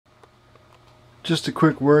Just a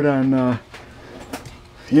quick word on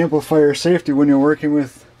amplifier safety when you're working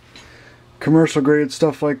with commercial grade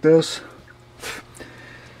stuff like this.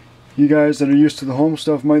 You guys that are used to the home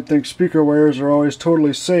stuff might think speaker wires are always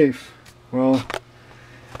totally safe. Well,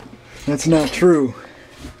 that's not true.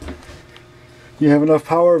 You have enough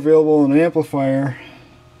power available in an amplifier,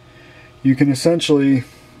 you can essentially,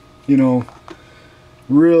 you know,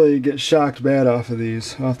 really get shocked bad off of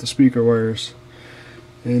these, off the speaker wires.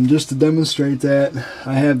 And just to demonstrate that,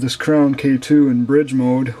 I have this Crown K2 in bridge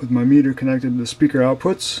mode with my meter connected to the speaker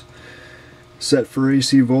outputs, set for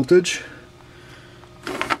AC voltage.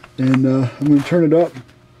 And I'm going to turn it up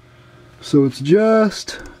so it's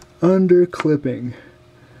just under clipping.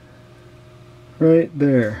 Right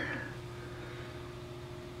there.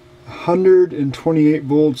 128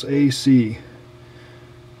 volts AC.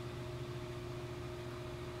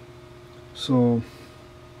 So,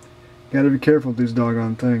 gotta be careful with these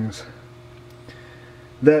doggone things.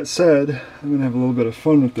 That said, I'm gonna have a little bit of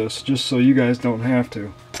fun with this, just so you guys don't have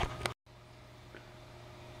to.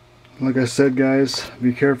 Like I said, guys,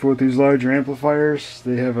 be careful with these larger amplifiers.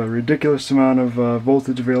 They have a ridiculous amount of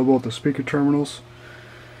voltage available at the speaker terminals.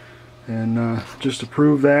 And just to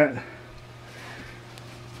prove that,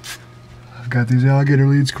 I've got these alligator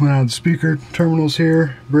leads coming out of the speaker terminals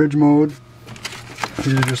here, bridge mode.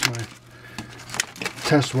 These are just my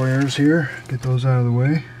test wires here. Get those out of the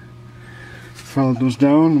way. Follow those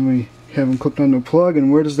down and we have them clipped onto a plug.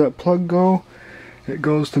 And where does that plug go? It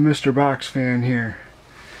goes to Mr. Box Fan here.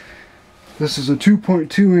 This is a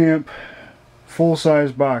 2.2 amp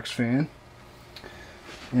full-size box fan.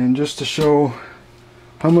 And just to show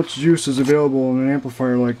how much juice is available in an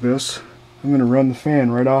amplifier like this, I'm going to run the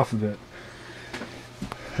fan right off of it.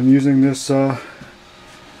 I'm using this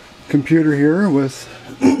computer here with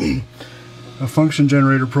a function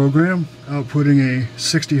generator program outputting a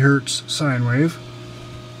 60 hertz sine wave.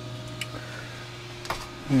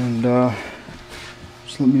 And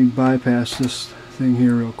just let me bypass this thing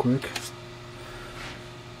here real quick.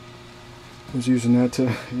 I was using that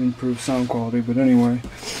to improve sound quality, but anyway,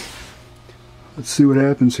 let's see what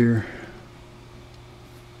happens here.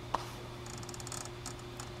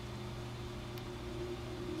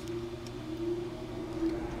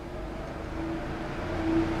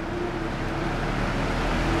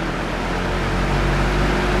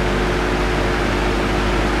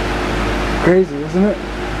 Crazy, isn't it?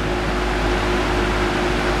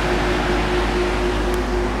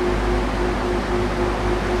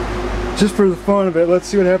 Just for the fun of it, let's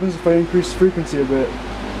see what happens if I increase the frequency a bit.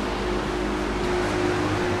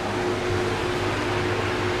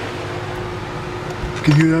 You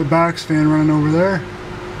can hear that box fan running over there.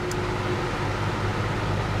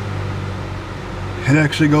 It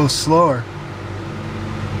actually goes slower.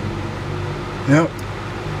 Yep.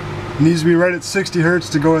 It needs to be right at 60 hertz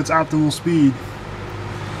to go its optimal speed.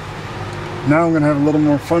 Now I'm going to have a little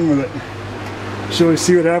more fun with it. Shall we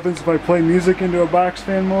see what happens if I play music into a box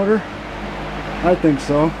fan motor? I think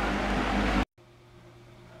so.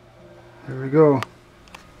 There we go.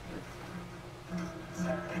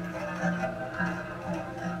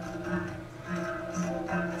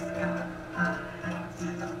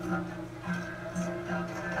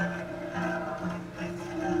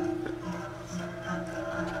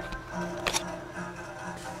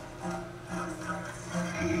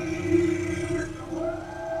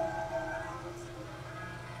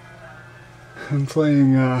 I'm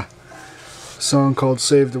playing a song called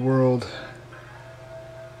Save the World.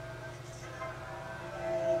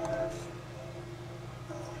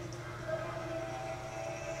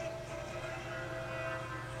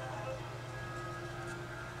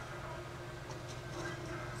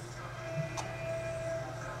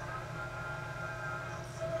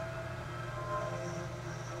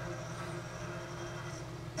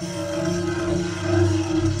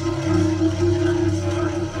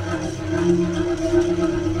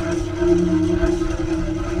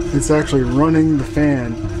 It's actually running the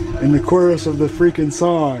fan in the chorus of the freaking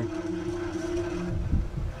song.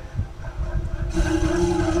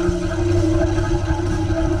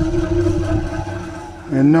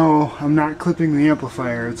 And no, I'm not clipping the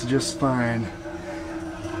amplifier, it's just fine.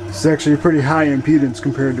 It's actually a pretty high impedance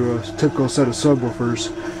compared to a typical set of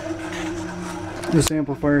subwoofers. This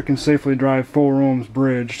amplifier can safely drive 4 ohms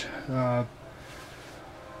bridged.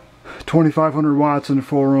 2500 watts into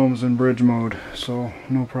 4 ohms in bridge mode, so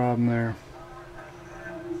no problem there.